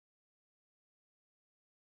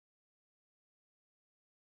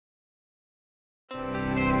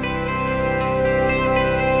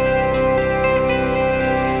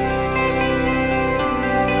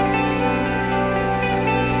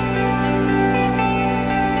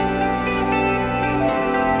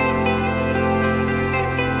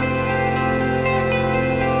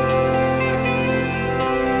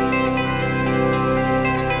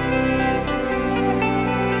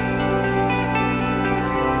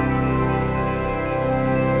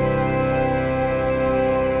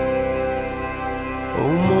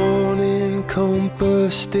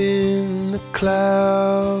compass in the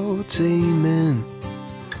clouds, amen.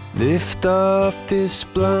 Lift off this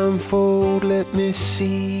blindfold, let me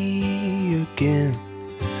see again.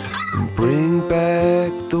 And bring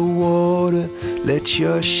back the water, let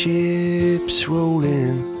your ships roll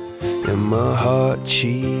in. And my heart,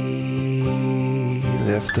 she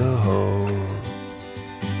left a hole.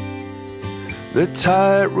 The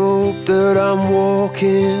tightrope that I'm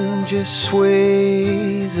walking just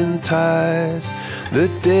sways and ties. The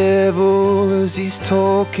devil as he's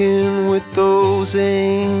talking with those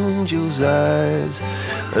angels' eyes.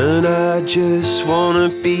 And I just wanna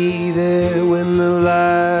be there when the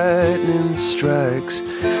lightning strikes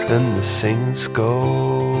and the saints go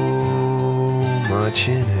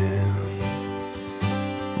marching in.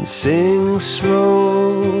 And sing slow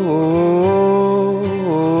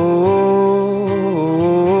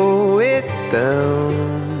it down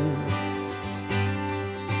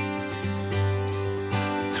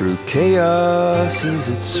through chaos as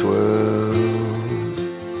it swirls.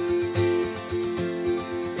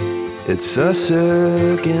 It's us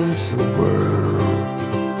against the world.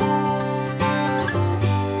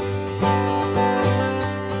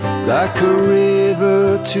 Like a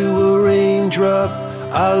river to a raindrop,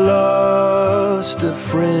 I lost a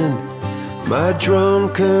friend. My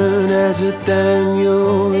drunken as a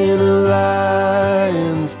Daniel in a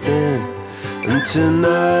lion's den. And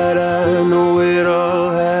tonight I know it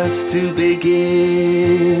all has to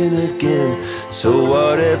begin again. So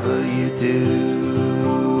whatever you do,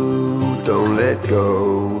 don't let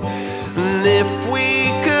go. And if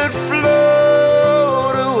we could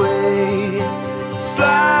float away,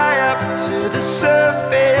 fly up to the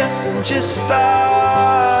surface and just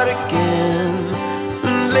start again.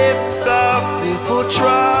 And lift off before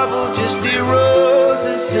trouble just erodes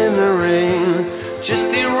us in the rain.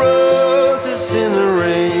 Just erodes us in the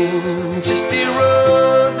rain. Just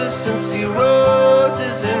erodes us and see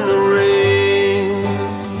roses in the rain.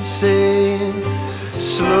 Saying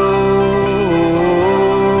slow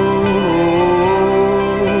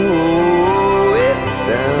it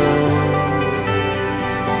down.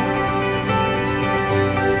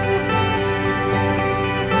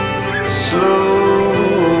 Slow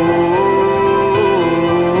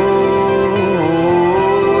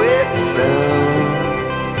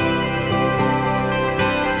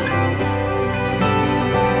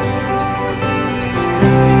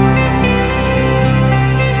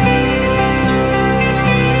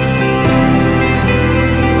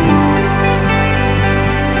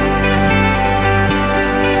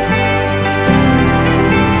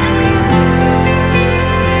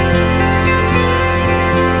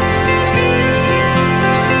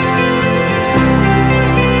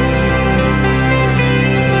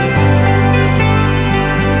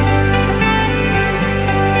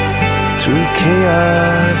through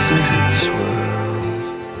chaos as it swirls.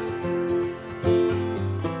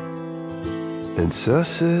 It's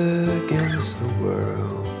us against the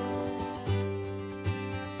world.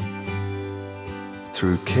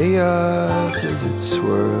 Through chaos as it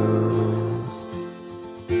swirls.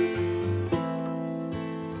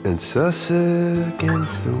 It's us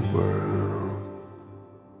against the world.